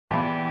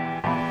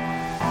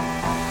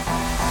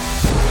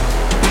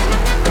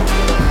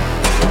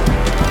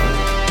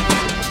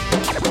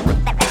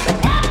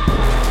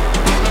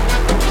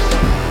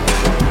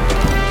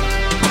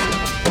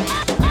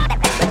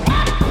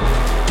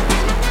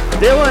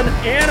Dylan,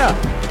 Anna,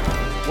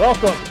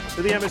 welcome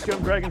to the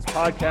MSUM Dragons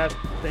podcast.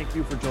 Thank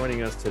you for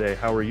joining us today.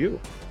 How are you?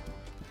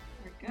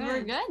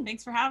 We're good.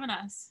 Thanks for having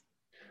us.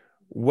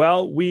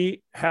 Well,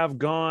 we have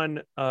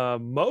gone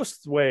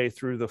most way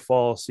through the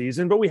fall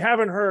season, but we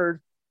haven't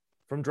heard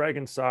from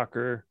Dragon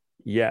Soccer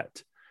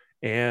yet.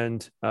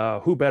 And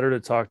who better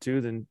to talk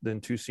to than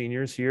two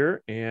seniors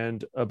here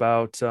and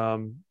about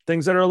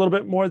things that are a little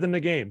bit more than the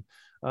game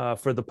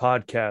for the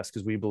podcast,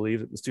 because we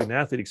believe that the student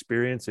athlete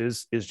experience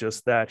is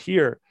just that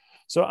here.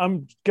 So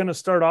I'm going to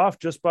start off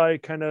just by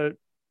kind of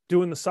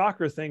doing the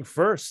soccer thing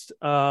first.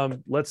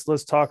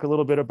 Let's talk a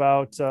little bit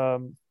about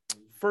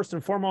first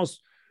and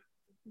foremost,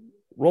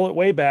 roll it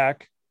way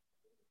back.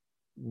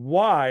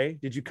 Why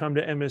did you come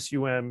to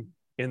MSUM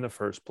in the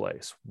first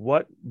place?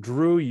 What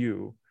drew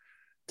you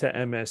to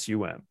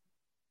MSUM?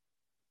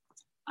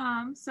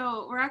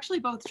 So we're actually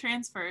both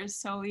transfers.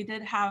 So we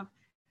did have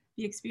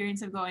the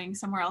experience of going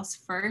somewhere else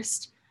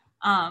first.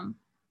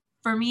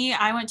 For me,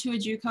 I went to a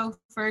JUCO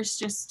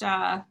first,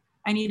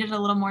 I needed a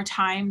little more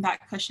time,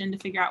 that cushion to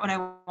figure out what I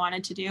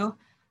wanted to do.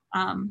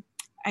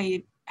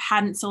 I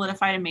hadn't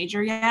solidified a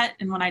major yet.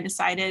 And when I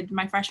decided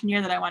my freshman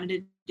year that I wanted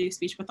to do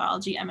speech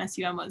pathology,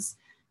 MSUM was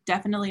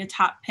definitely a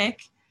top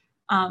pick.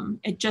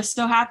 It just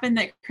so happened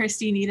that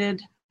Christy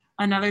needed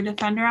another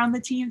defender on the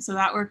team. So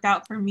that worked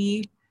out for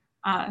me.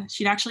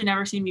 She'd actually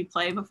never seen me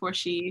play before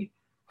she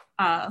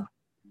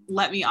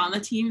let me on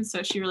the team.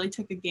 So she really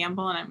took a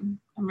gamble, and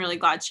I'm really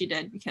glad she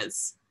did,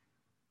 because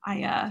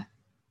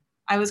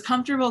I was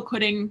comfortable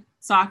quitting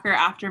soccer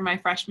after my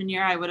freshman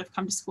year. I would have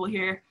come to school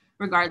here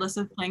regardless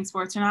of playing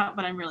sports or not,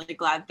 but I'm really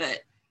glad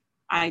that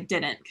I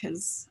didn't,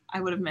 because I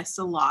would have missed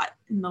a lot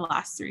in the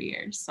last 3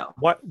 years. So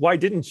why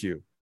didn't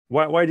you?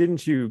 Why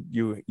didn't you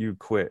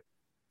quit?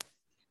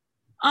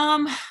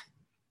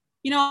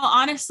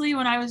 Honestly,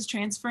 when I was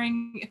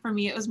transferring, for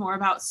me, it was more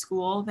about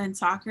school than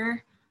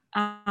soccer.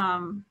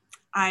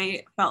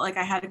 I felt like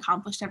I had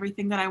accomplished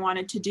everything that I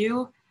wanted to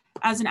do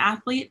as an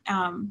athlete.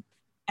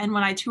 And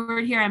when I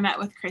toured here, I met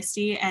with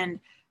Christy, and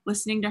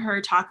listening to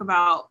her talk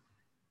about,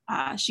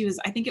 I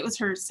think it was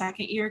her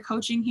second year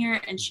coaching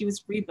here, and she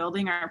was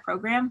rebuilding our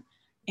program.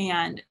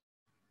 And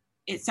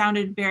it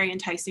sounded very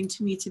enticing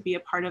to me to be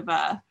a part of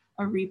a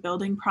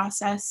rebuilding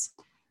process.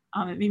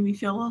 It made me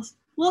feel a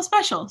little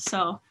special.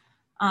 So,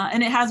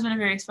 and it has been a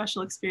very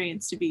special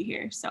experience to be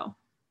here. So.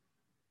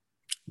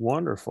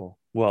 Wonderful.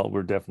 Well,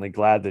 we're definitely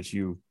glad that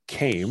you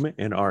came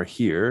and are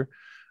here.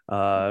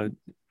 Anna,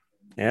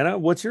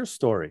 what's your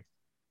story?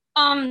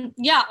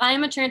 Yeah, I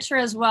am a transfer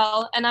as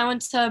well, and I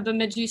went to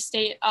Bemidji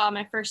State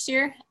my first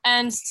year.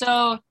 And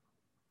so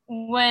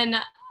when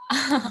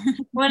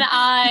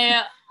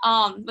I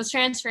was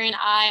transferring,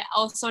 I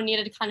also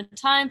needed kind of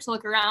time to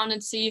look around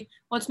and see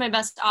what's my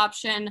best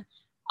option,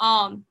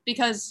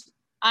 because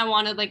I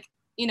wanted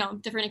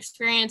different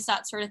experience,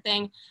 that sort of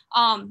thing.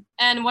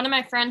 And one of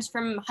my friends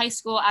from high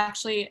school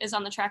actually is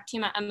on the track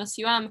team at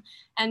MSUM,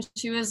 and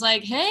she was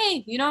like,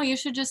 hey, you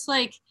should just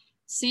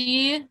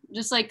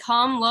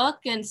come look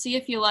and see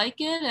if you like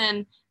it.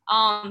 And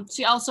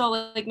she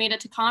also made it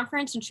to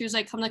conference, and she was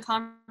like, come to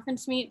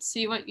conference meet,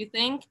 see what you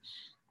think.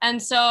 And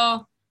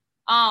so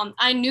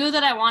I knew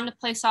that I wanted to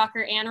play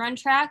soccer and run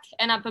track,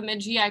 and at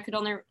Bemidji I could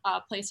only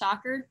play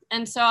soccer.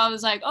 And so I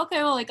was like, okay,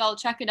 well, I'll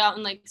check it out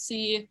and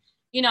see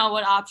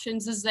what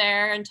options is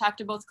there, and talk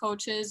to both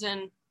coaches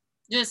and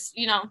just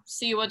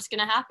see what's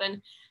gonna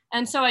happen.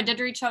 And so I did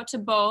reach out to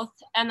both,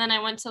 and then I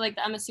went to the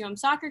MSUM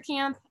soccer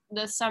camp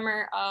the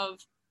summer of,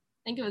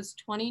 I think it was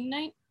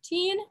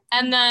 2019.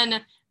 And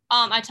then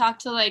I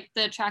talked to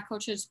the track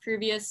coaches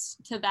previous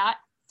to that.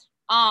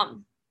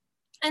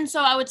 And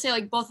so I would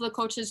say both of the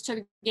coaches took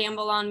a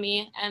gamble on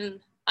me.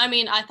 And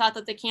I thought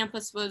that the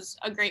campus was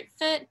a great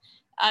fit.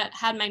 I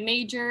had my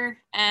major,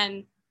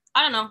 and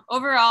I don't know,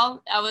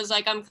 overall, I was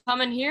like, I'm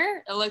coming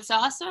here. It looks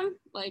awesome.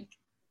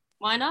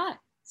 Why not?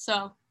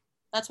 So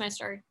that's my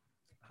story.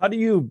 How do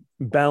you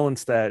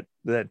balance that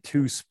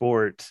two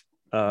sport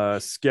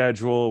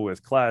schedule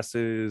with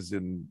classes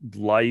and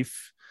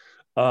life?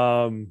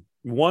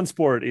 One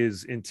sport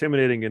is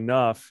intimidating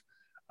enough.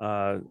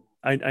 I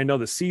know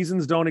the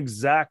seasons don't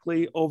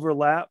exactly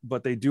overlap,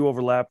 but they do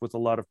overlap with a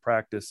lot of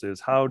practices.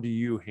 How do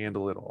you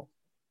handle it all?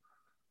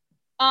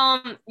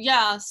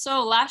 Yeah,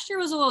 so last year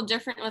was a little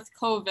different with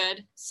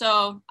COVID.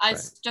 So I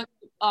stuck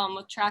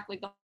with track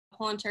the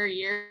whole entire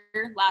year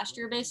last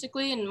year,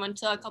 basically, and went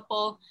to a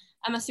couple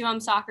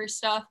MSUM soccer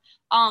stuff.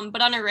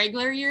 But on a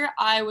regular year,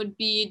 I would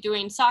be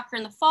doing soccer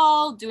in the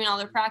fall, doing all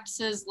their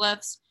practices,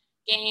 lifts,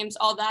 games,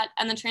 all that,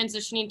 and then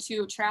transitioning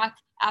to track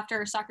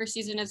after soccer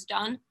season is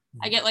done.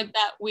 I get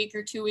that week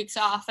or 2 weeks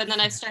off, and then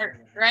I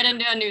start right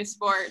into a new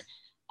sport.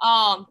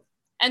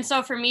 And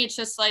so for me, it's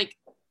just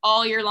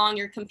all year long,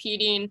 you're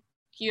competing.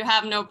 You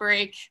have no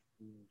break,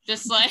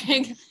 just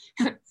day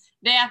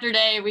after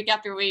day, week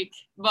after week.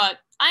 But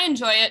I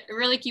enjoy it. It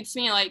really keeps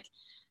me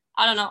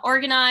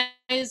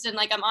organized, and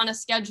I'm on a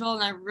schedule,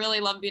 and I really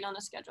love being on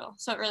a schedule.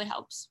 So it really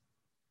helps.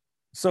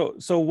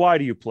 So why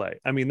do you play?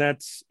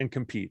 That's and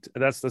compete.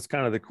 That's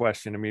kind of the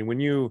question. When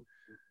you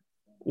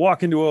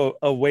walk into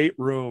a weight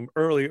room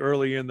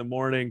early in the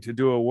morning to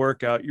do a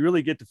workout, you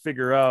really get to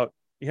figure out,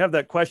 you have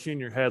that question in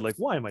your head, like,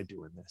 why am I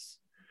doing this?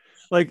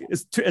 Like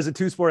as a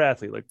two-sport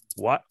athlete, like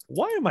why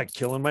am I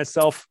killing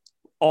myself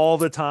all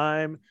the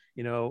time?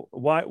 You know,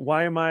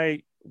 why am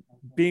I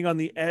being on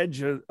the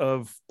edge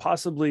of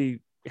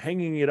possibly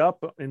hanging it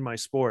up in my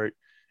sport?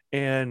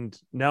 And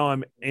now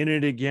I'm in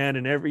it again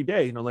and every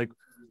day, you know, like,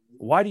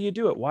 why do you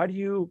do it? Why do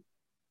you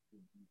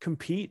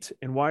compete?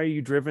 And why are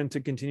you driven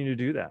to continue to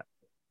do that?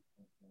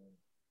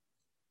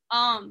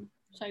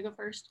 Should I go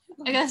first?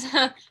 I guess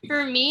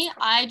for me,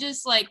 I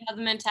just like have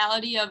the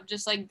mentality of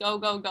just like go,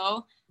 go,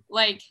 go.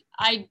 Like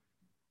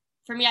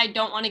for me, I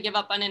don't want to give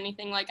up on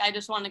anything. Like I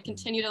just want to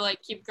continue to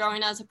like keep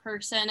growing as a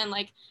person. And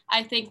like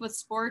I think with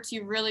sports,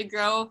 you really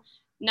grow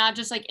not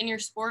just like in your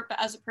sport, but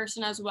as a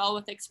person as well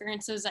with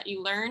experiences that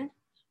you learn.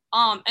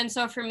 And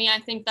so for me, I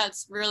think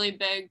that's really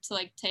big to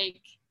like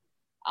take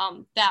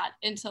that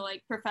into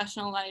like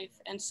professional life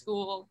and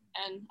school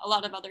and a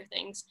lot of other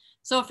things.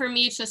 So for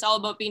me, it's just all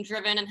about being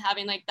driven and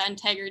having like the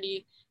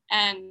integrity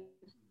and,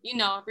 you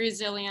know,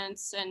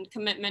 resilience and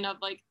commitment of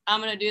like,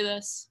 I'm going to do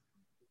this.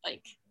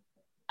 Like,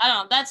 I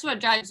don't know. That's what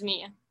drives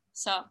me.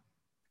 So.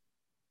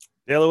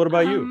 Taylor, what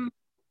about you?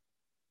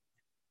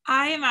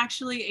 I am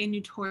actually a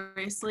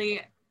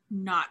notoriously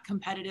not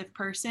competitive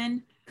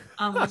person,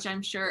 which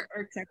I'm sure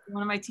irks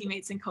one of my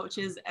teammates and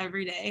coaches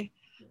every day.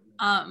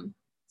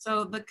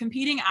 So the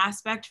competing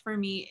aspect for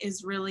me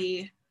is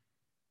really,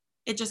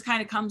 it just kind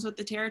of comes with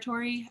the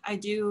territory. I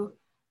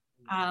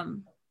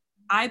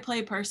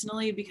play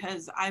personally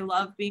because I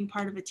love being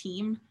part of a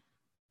team.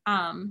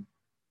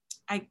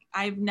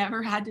 I've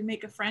never had to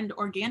make a friend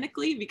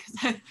organically because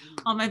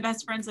all my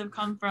best friends have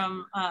come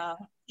from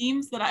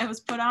teams that I was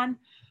put on.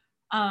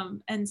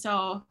 And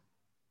so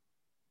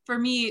for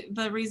me,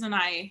 the reason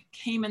I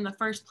came in the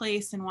first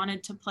place and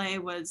wanted to play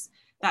was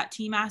that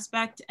team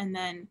aspect. And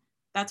then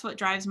that's what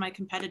drives my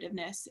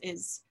competitiveness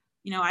is,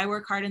 you know, I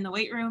work hard in the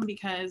weight room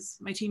because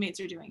my teammates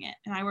are doing it.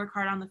 And I work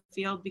hard on the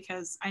field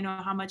because I know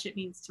how much it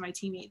means to my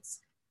teammates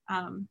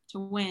to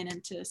win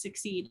and to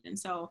succeed. And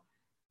so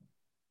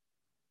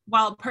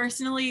while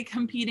personally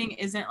competing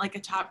isn't like a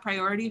top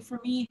priority for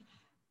me,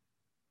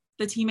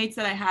 the teammates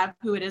that I have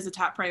who it is a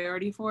top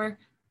priority for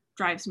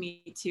drives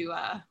me to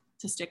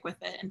stick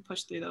with it and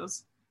push through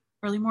those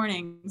early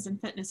mornings and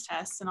fitness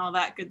tests and all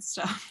that good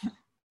stuff.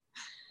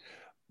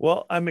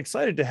 Well, I'm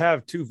excited to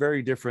have two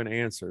very different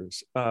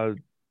answers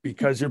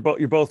because you're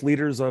both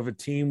leaders of a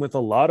team with a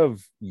lot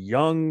of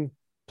young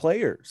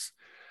players.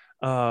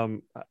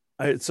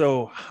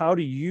 So how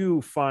do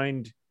you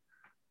find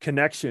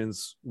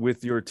connections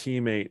with your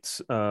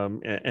teammates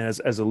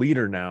as a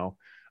leader now?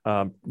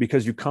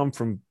 Because you come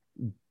from,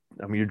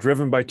 I mean, you're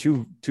driven by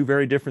two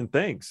very different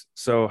things.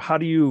 So how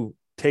do you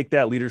take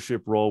that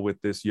leadership role with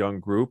this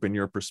young group and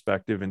your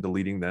perspective into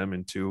leading them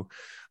into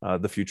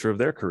the future of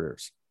their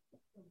careers?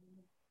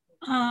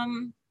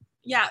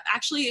 Yeah,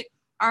 actually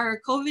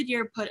our COVID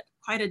year put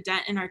quite a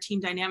dent in our team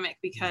dynamic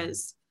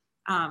because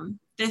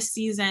this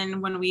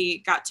season when we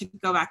got to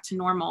go back to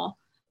normal,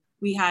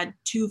 we had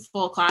 2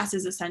 full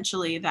classes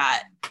essentially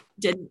that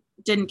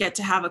didn't get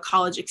to have a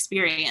college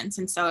experience.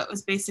 And so it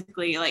was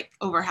basically like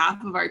over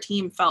half of our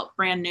team felt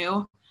brand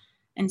new.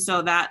 And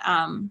so that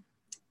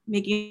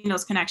making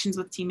those connections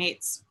with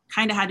teammates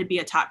kind of had to be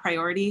a top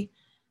priority.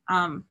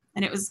 And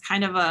it was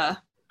kind of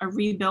a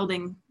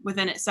rebuilding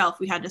within itself.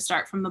 We had to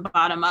start from the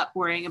bottom up,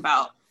 worrying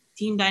about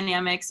team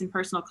dynamics and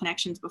personal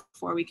connections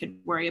before we could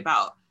worry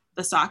about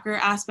the soccer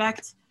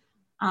aspect.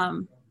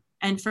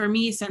 And for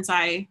me, since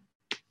I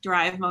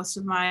derive most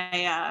of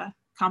my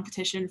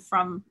competition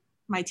from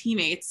my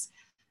teammates,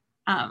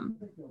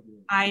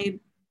 I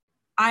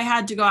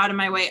had to go out of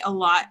my way a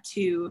lot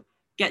to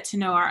get to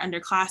know our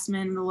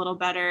underclassmen a little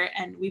better.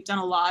 And we've done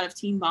a lot of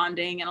team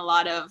bonding and a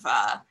lot of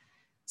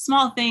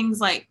small things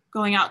like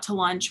going out to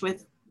lunch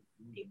with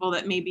people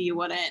that maybe you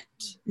wouldn't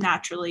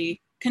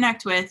naturally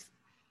connect with,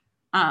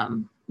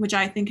 which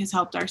I think has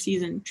helped our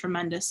season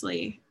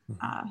tremendously.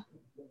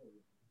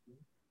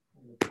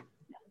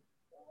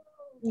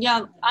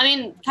 Yeah, I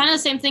mean, kind of the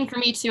same thing for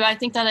me too. I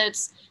think that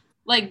it's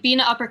like being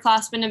an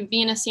upperclassman and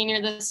being a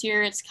senior this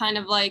year, it's kind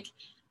of like,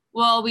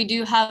 well, we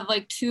do have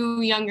like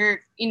 2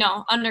 younger, you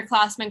know,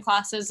 underclassmen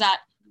classes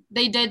that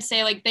they did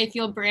say like they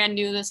feel brand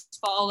new this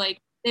fall.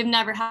 Like they've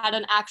never had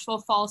an actual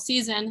fall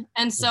season.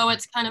 And so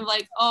it's kind of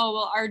like, oh,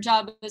 well, our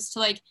job is to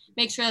like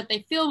make sure that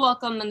they feel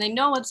welcome and they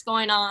know what's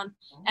going on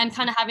and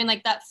kind of having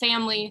like that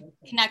family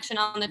connection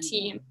on the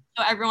team.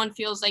 So everyone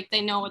feels like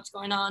they know what's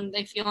going on.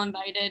 They feel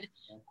invited,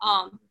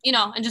 you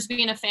know, and just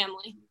being a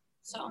family.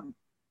 So.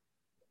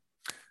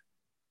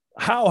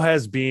 How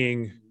has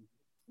being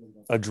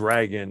a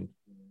Dragon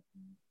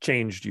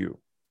changed you?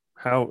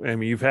 How, I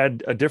mean, you've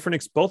had a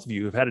different, both of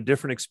you have had a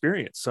different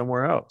experience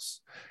somewhere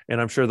else.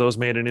 And I'm sure those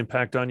made an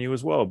impact on you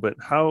as well. But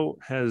how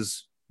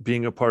has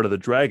being a part of the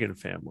Dragon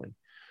family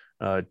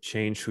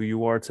changed who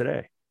you are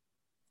today?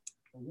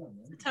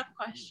 It's a tough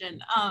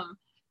question.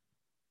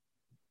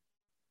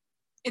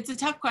 It's a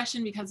tough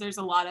question because there's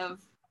a lot of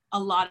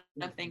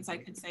things I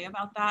could say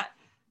about that.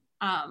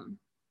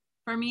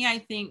 For me, I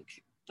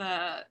think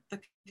the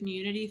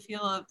community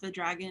feel of the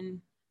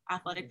Dragon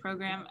athletic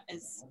program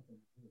is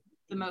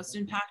the most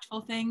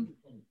impactful thing.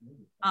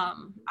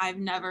 I've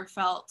never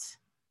felt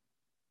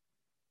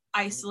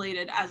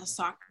isolated as a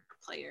soccer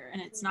player,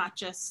 and it's not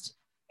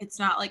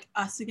like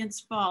us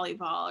against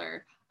volleyball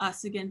or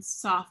us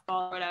against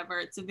softball or whatever.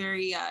 It's a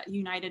very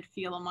united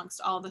feel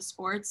amongst all the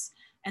sports,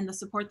 and the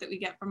support that we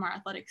get from our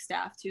athletic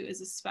staff too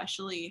is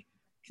especially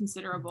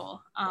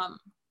considerable.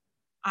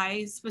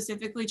 I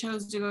specifically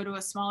chose to go to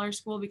a smaller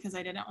school because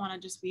I didn't want to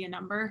just be a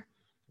number.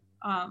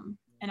 And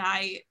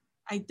I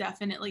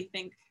definitely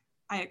think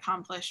I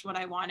accomplished what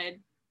I wanted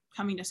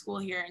coming to school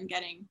here and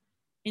getting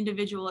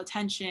individual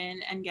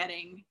attention and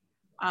getting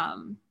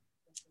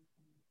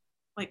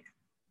like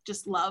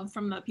just love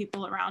from the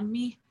people around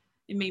me.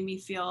 It made me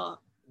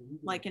feel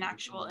like an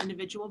actual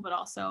individual, but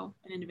also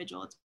an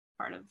individual that's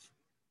part of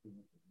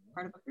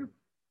a group.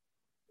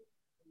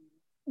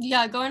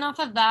 Yeah, going off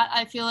of that,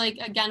 I feel like,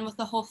 again, with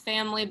the whole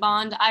family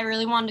bond, I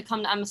really wanted to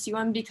come to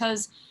MSUM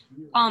because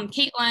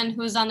Caitlin,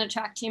 who was on the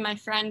track team, my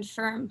friend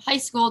from high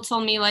school,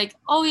 told me like,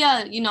 oh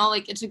yeah, you know,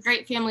 like it's a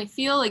great family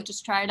feel, like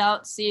just try it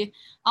out, see.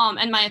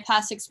 And my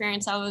past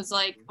experience, I was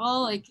like,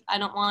 well, like I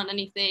don't want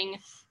anything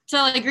to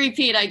like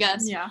repeat, I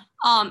guess. Yeah.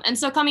 And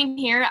so coming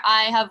here,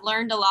 I have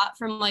learned a lot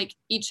from like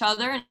each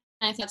other, and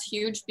I think that's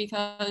huge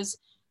because,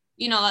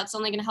 you know, that's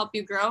only going to help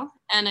you grow.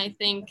 And I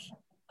think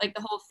like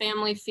the whole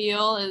family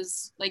feel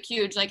is like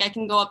huge. Like I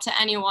can go up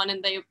to anyone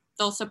and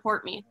they'll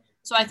support me.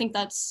 So I think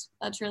that's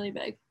really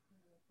big.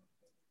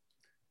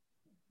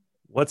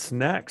 What's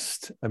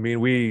next? I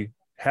mean, we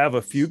have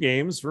a few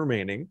games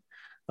remaining,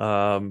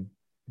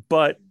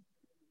 but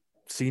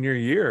senior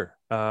year,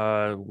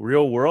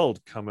 real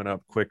world coming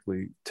up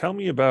quickly. Tell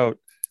me about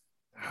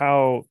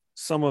how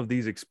some of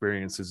these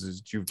experiences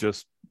that you've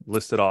just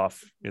listed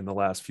off in the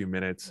last few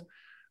minutes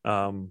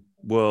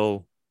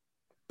will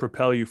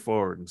propel you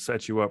forward and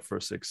set you up for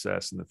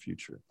success in the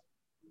future.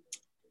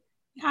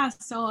 Yeah,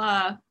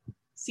 so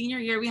senior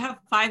year, we have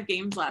 5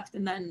 games left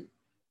and then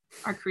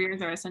our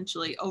careers are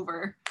essentially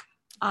over,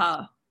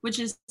 which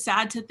is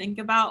sad to think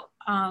about.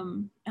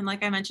 And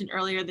like I mentioned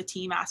earlier, the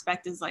team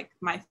aspect is like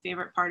my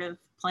favorite part of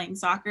playing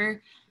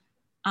soccer.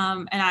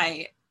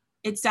 And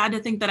it's sad to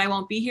think that I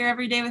won't be here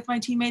every day with my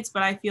teammates,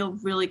 but I feel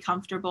really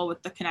comfortable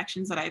with the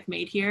connections that I've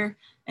made here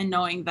and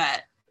knowing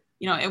that,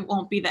 you know, it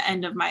won't be the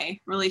end of my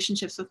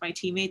relationships with my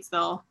teammates.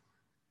 They're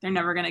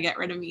never going to get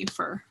rid of me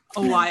for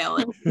a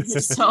while.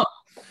 So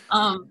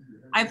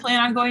I plan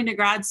on going to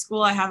grad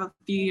school. I have a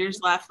few years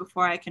left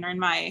before I can earn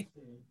my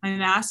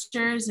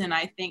master's. And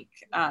I think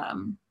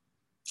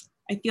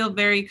I feel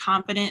very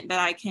confident that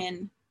I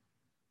can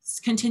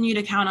continue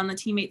to count on the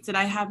teammates that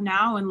I have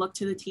now and look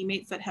to the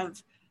teammates that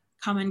have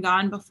come and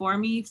gone before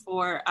me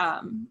for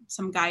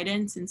some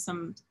guidance and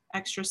some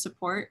extra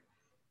support.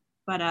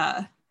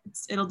 But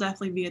it'll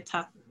definitely be a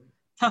tough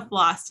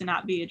loss to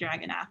not be a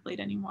Dragon athlete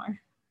anymore.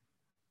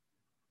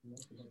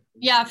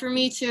 Yeah, for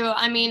me too.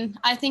 I mean,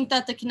 I think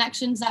that the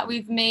connections that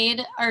we've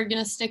made are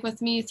going to stick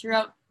with me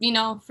throughout, you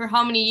know, for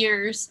how many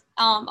years.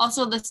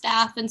 Also the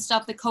staff and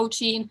stuff, the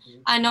coaching,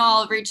 I know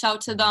I'll reach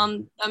out to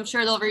them. I'm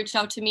sure they'll reach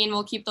out to me and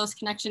we'll keep those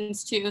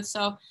connections too.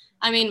 So,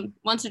 I mean,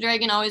 once a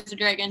Dragon, always a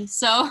Dragon.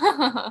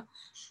 So,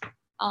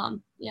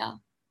 yeah.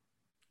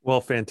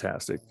 Well,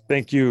 fantastic.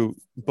 Thank you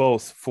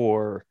both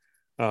for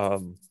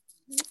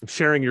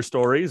sharing your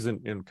stories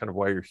and kind of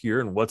why you're here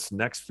and what's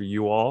next for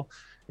you all.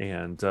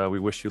 And we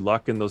wish you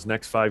luck in those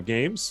next 5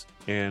 games.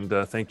 And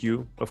thank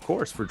you, of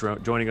course, for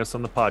joining us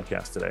on the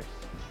podcast today.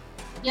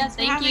 Yeah,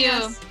 thank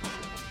you.